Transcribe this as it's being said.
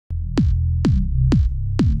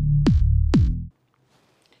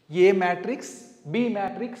A matrix, B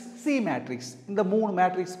matrix, C matrix. இந்த மூணு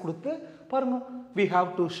matrix கொடுத்து பாருங்க we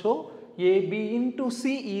have to show AB into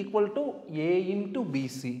C equal to A into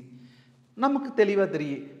BC. நமக்கு தெளிவா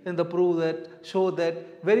தெரியும் இந்த prove that, show that,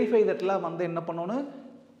 verify thatலாம் வந்து என்ன பண்ணணும்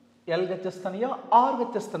LHS தனியா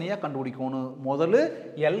RHS தனியா கண்டுபிடிக்கணும். முதல்ல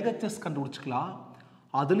LHS கண்டுபிடிச்சுக்கலாம்.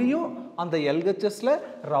 அதுலயும் அந்த LHSல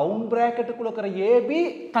ரவுண்ட் பிராக்கெட்டுக்குள்ள இருக்கிற AB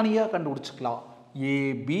தனியா கண்டுபிடிச்சுக்கலாம்.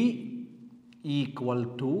 AB equal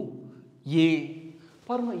to A.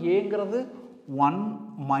 பாருங்க Aங்கிறது 1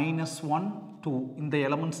 minus 1 2 இந்த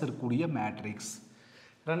எலிமெண்ட்ஸ் இருக்கக்கூடிய மேட்ரிக்ஸ்.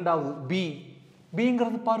 ரெண்டாவது B.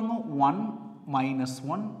 Bங்கிறது பாருங்க 1 minus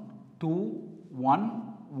 1 2 1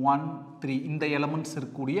 1 3 இந்த எலிமெண்ட்ஸ்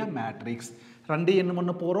இருக்கக்கூடிய மேட்ரிக்ஸ். ரெண்டு என்ன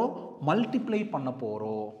பண்ண போறோம் மல்டிப்ளை பண்ண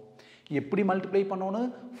போறோம். எப்படி மல்டிப்ளை பண்ணனும்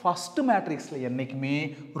ஃபர்ஸ்ட் மேட்ரிக்ஸ்ல என்னைக்குமே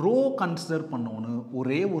ரோ கன்சிடர் பண்ணனும்.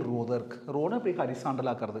 ஒரே ஒரு ரோ தான் இருக்கு. ரோனா இப்படி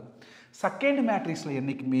ஹரிசாண்டலா ஆக்குறது. செகண்ட் மேட்ரிக்ஸ்ல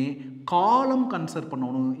என்னைக்குமே காலம் கன்சிடர்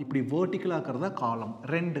பண்ணனும். இப்படி வெர்டிகலா ஆக்குறதா காலம்.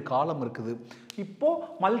 ரெண்டு காலம் இருக்குது. இப்போ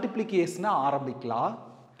மல்டிப்ளிகேஷன் ஆரம்பிக்கலாம்.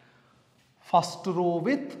 First row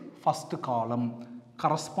with first column.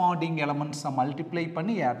 Corresponding elements multiply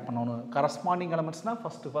பண்ணி add பண்ணனும். Corresponding elements na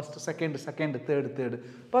first, second, third.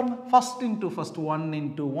 பாருங்க first into first 1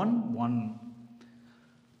 into 1 1.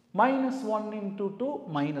 Minus 1 into 2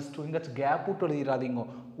 minus 2. இங்க கேப் விட்டு எழுதிராதீங்க.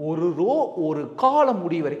 ஒரு ரோ ஒரு காலம்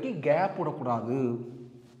முடிய வரைக்கும் கேப் விடக்கூடாது.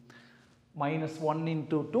 Minus 1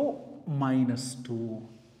 into 2 minus 2.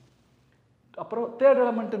 அப்புறம் third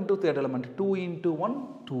element into third element 2 into 1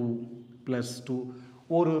 2 plus 2.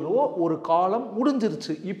 ஒரு ரோ ஒரு காலம்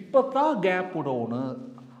முடிஞ்சிருச்சு. இப்பதான் கேப் விடணும்.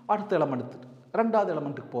 அடுத்த எலிமெண்ட் ரெண்டாவது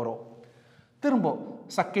எலிமெண்ட்டுக்கு போறோம். திரும்ப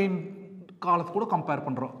செகண்ட் காலத்தை கூட கம்பேர்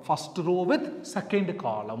பண்றோம். First row with second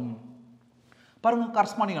column. பாருங்க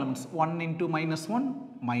corresponding elements 1 into minus 1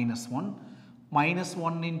 minus 1 minus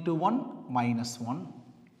 1 into 1 minus 1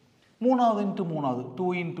 மூணாவது into மூணாவது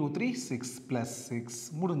 2 into 3 6 plus 6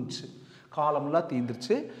 முடிஞ்சு. காலம்லாம்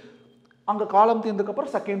தீர்ந்துருச்சு. அங்க காலம் தீர்ந்ததுக்கு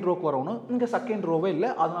அப்புறம் செகண்ட் ரோக்கு வரணும். இங்க செகண்ட் ரோவே இல்ல.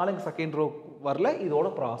 அதனால இங்க செகண்ட் ரோ வரல. இதோட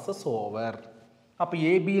process ஓவர். அப்ப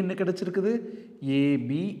AB என்ன கிடைச்சிருக்குது?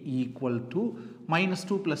 AB equal to minus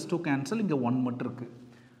 2 plus 2 cancel. இங்க 1 மட்டும் இருக்கு.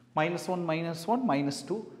 minus 1 minus 1 minus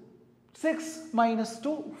 2 6 minus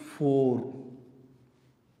 2 4.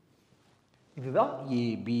 இதுதான்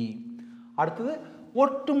AB. அடுத்தது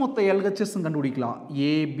ஒட்டுமொத்த LHS கண்டுபிடிக்கலாம்.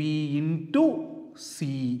 AB into C.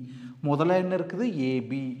 முதல்ல என்ன இருக்குது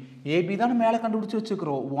AB. AB தான் மேலே கண்டுபிடிச்சு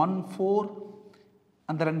வச்சுக்கிறோம். 1 4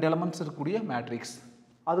 அந்த ரெண்டு எலிமெண்ட்ஸ் இருக்கக்கூடிய மேட்ரிக்ஸ்.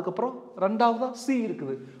 அதுக்கப்புறம் ரெண்டாவதா C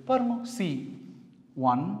இருக்குது. பாருங்க C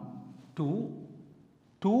 1 2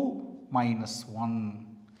 2 minus 1.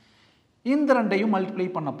 இந்த ரெண்டையும் மல்டிப்ளை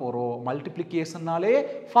பண்ண போறோம். மல்டிப்ளிகேஷன்னாலே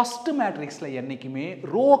ஃபர்ஸ்ட் மேட்ரிக்ஸ்ல என்னைக்குமே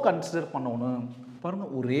ரோ கன்சிடர் பண்ணணும். பாருங்க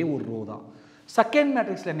ஒரே ஒரு ரோ தான். செகண்ட்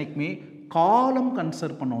மேட்ரிக்ஸ்ல என்னைக்குமே காலம்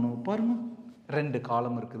கன்சிடர் பண்ணணும். பாருங்க ரெண்டு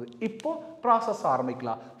காலம் இருக்குது. இப்போ process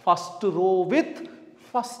ஆரம்பிக்கலாம். first row with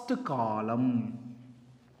first column.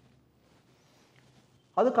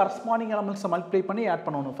 அது corresponding elements multiply பண்ணி add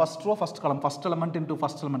பண்ணனும். first row first column, first element into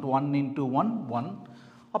first element 1 into 1 1.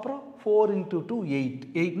 அப்புறம் 4 into 2 8.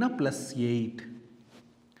 8 னா plus 8.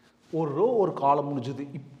 ஒரு ரோ ஒரு காலம் முடிஞ்சது.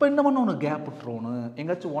 இப்போ என்ன பண்ணணும் கேப் விட்டுறணும்.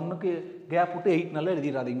 எங்காச்சும் 1க்கு கேப் விட்டு 8 நல்லா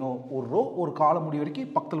எழுதிடாதீங்க. ஒரு ரோ ஒரு காலம் முடிய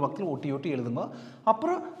வரைக்கும் பக்கத்தில் ஒட்டி எழுதுங்க.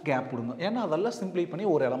 அப்புறம் கேப் விடுங்க. ஏன்னா அதெல்லாம் சிம்பிளை பண்ணி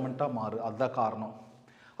ஒரு எலமெண்ட்டாக மாறு. அதுதான் காரணம்.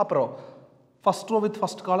 அப்புறம் first row with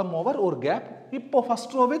first column over ஒரு கேப். இப்போ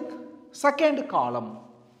first row with second column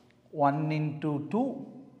 1 into 2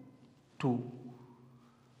 2.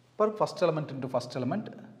 இப்போ first element into first element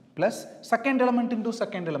plus second element into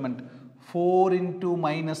second element 4 into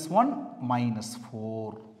minus 1 minus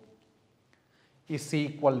 4 is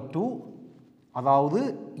equal to அதாவது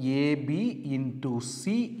AB into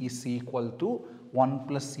C is equal to 1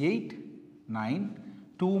 plus 8 9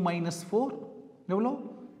 2 minus 4 எவ்வளோ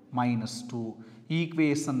minus 2.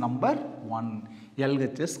 Equation number 1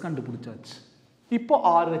 LHS கண்டுபிடிச்சாச்சு. இப்போ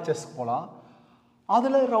RHS போலாம்.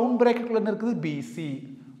 அதில் round பிராக்கெட்டில் என்ன இருக்குது BC.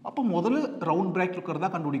 அப்போ முதல்ல ரவுண்ட் பிராக்கெட் இருக்கிறதா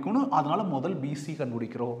கண்டுபிடிக்கணும். அதனால முதல் BC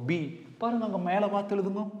கண்டுபிடிக்கிறோம். B பாருங்க அங்கே மேலே பார்த்து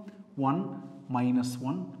எழுதுங்க. 1 minus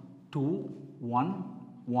 1 2 1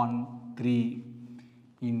 1 3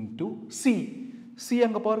 into C. C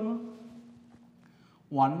அங்கே பாருங்க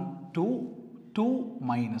 1 2 2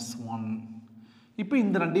 minus 1. இப்போ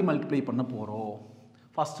இந்த ரெண்டையும் மல்டிப்ளை பண்ண போகிறோம்.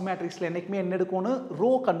 ஃபர்ஸ்ட் மேட்ரிக்ஸில் என்றைக்குமே என்ன எடுக்கணும் ரோ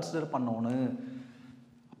கன்சிடர் பண்ணணும்.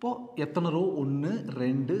 இப்போ எத்தனை ரோ 1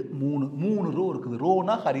 2 3 ரோ இருக்குது.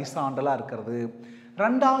 ரோனா ஹரிசாண்டலாக இருக்கிறது.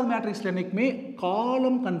 ரெண்டாவது மேட்ரிக்ஸில் என்றைக்குமே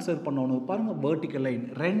காலம் கன்சிடர் பண்ணணும். பாருங்க வெர்டிக்கல் லைன்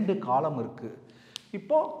ரெண்டு காலம் இருக்குது.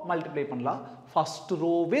 இப்போ மல்டிப்ளை பண்ணலாம். First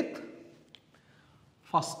row with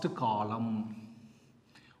first column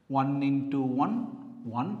 1 into 1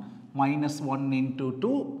 1 minus 1 into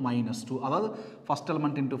 2 minus 2 அதாவது first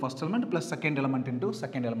element into first element plus second element into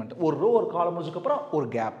second element ஒரு row ஒரு column முடிஞ்சதுக்கு அப்புறம் ஒரு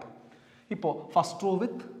gap இப்போ first row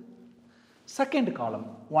with second column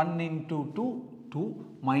 1 into 2 2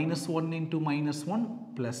 minus 1 into minus 1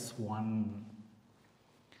 plus 1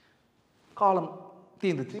 column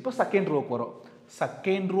தீர்ந்துச்சு இப்போ second row வரும்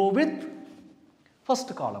second row with first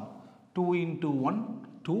column 2 into 1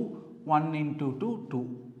 2 1 into 2 2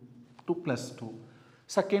 2 plus 2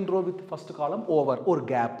 second row with first column over or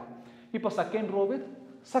gap இப்போ second row with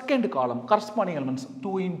second column corresponding elements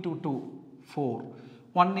 2 into 2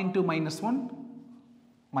 4 1 into minus 1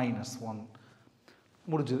 minus 1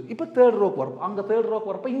 முடிஞ்சது இப்போ third row வரும் அங்க third row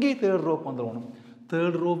வரப்ப இங்கே third row வந்துரும்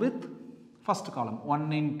third row with first column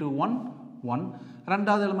 1 into 1 1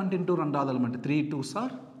 ரெண்டாவது element into ரெண்டாவது element 3 2s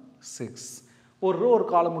are 6 ஒரு row ஒரு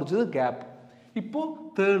column முடிஞ்சது gap இப்போ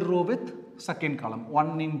third row with second column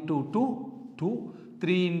 1 into 2 2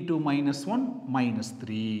 3 into minus 1 minus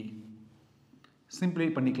 3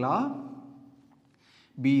 simplify பண்ணிக்கலாம்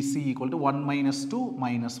BC equal to 1 minus 2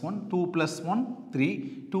 minus 1 2 plus 1 3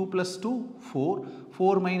 2 plus 2 4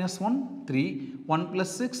 4 minus 1 3 1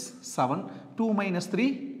 plus 6 7 2 minus 3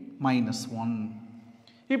 minus 1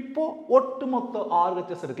 இப்போ ஒட்டுமொத்த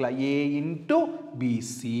RHS எடுக்கலாம் A into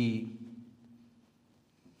BC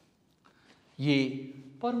A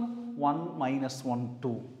பாருங்க 1 minus 1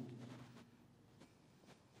 2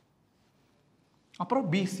 அப்புறம்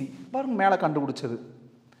BC பாருங்க மேலே கண்டுபிடிச்சது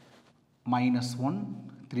minus 1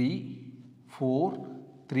 3 4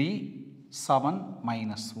 3 7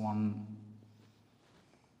 minus 1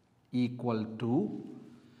 equal to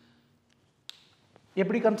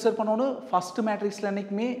எப்படி கன்சிடர் பண்ணணும் ஃபர்ஸ்ட் மேட்ரிக்ஸ்ல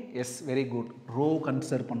என்னைக்குமே yes very good row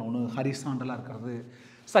consider பண்ணணும் ஹரிசாண்டலா இருக்கிறது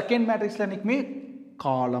செகண்ட் மேட்ரிக்ஸ்ல என்னைக்குமே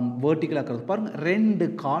காலம் வெர்டிகலா இருக்கிறது பாருங்க ரெண்டு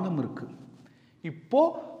காலம் இருக்கு இப்போ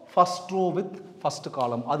first row with first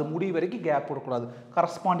column அது முடிவு வரைக்கும் கேப் விடக்கூடாது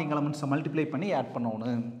கரஸ்பாண்டிங் எலிமெண்ட்ஸை மல்டிப்ளை பண்ணி ஆட்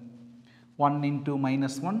பண்ணணும் 1 into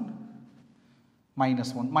minus 1 minus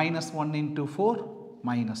 1 minus 1 into 4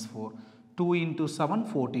 minus 4 2 into 7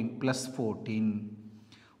 14 plus 14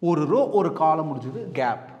 ஒரு ரோ ஒரு காலம் முடிஞ்சது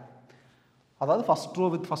கேப் அதாவது first row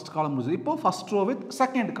with first column முடிஞ்சது இப்போ first row with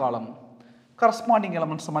second column corresponding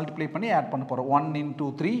எலிமெண்ட்ஸை multiply பண்ணி ஆட் பண்ண போகிறோம் 1 into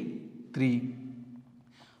 3 3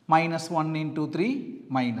 minus 1 into 3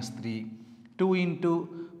 minus 3 2 into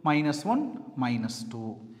minus 1 minus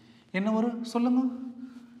 2 என்ன வரும் சொல்லுங்க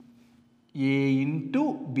A into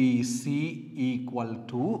BC equal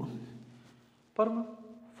to பாருங்க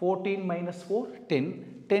 14 minus 4 10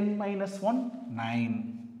 10 minus 1 9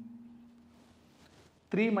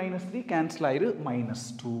 3 minus 3 cancel ஆயிரு minus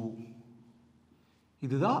 2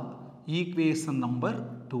 இதுதான் ஈக்குவேஷன் நம்பர்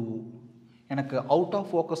 2 எனக்கு அவுட் ஆஃப்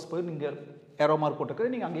ஃபோக்கஸ் போய் நீங்கள் ஏரோ மார்க்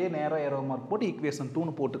போட்டுக்கிறது நீங்கள் அங்கேயே நேராக ஏரோ மார்க் போட்டு ஈக்குவேஷன்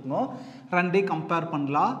 2னு போட்டுக்கணும் ரெண்டையும் கம்பேர்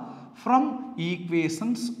பண்ணலாம் ஃப்ரம்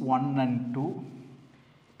ஈக்குவேஷன்ஸ் 1 and 2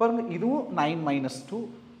 பாருங்க இதுவும் 9 minus 2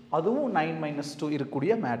 அதுவும் 9 minus 2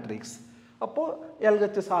 இருக்கக்கூடிய மேட்ரிக்ஸ் அப்போ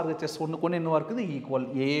LHS RHS ஒன்றுக்கு ஒன்று என்னவா இருக்குது equal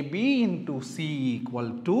AB into C equal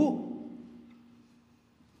to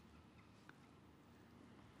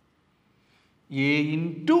A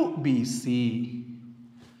into BC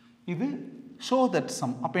இது show that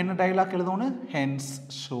sum அப்போ என்ன டயலாக் எழுதணும் hence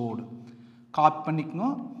showed காப்பி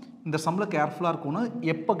பண்ணிக்கணும் இந்த சம்மில் கேர்ஃபுல்லாக இருக்கணும்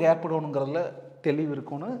எப்போ கேப் விடணுங்கிறதுல தெளிவு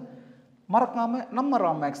இருக்கணும் மறக்காமல் நம்ம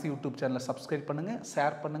ராமேக்ஸ் யூடியூப் சேனலை சப்ஸ்கிரைப் பண்ணுங்கள்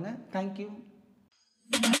ஷேர் பண்ணுங்கள் தேங்க்யூ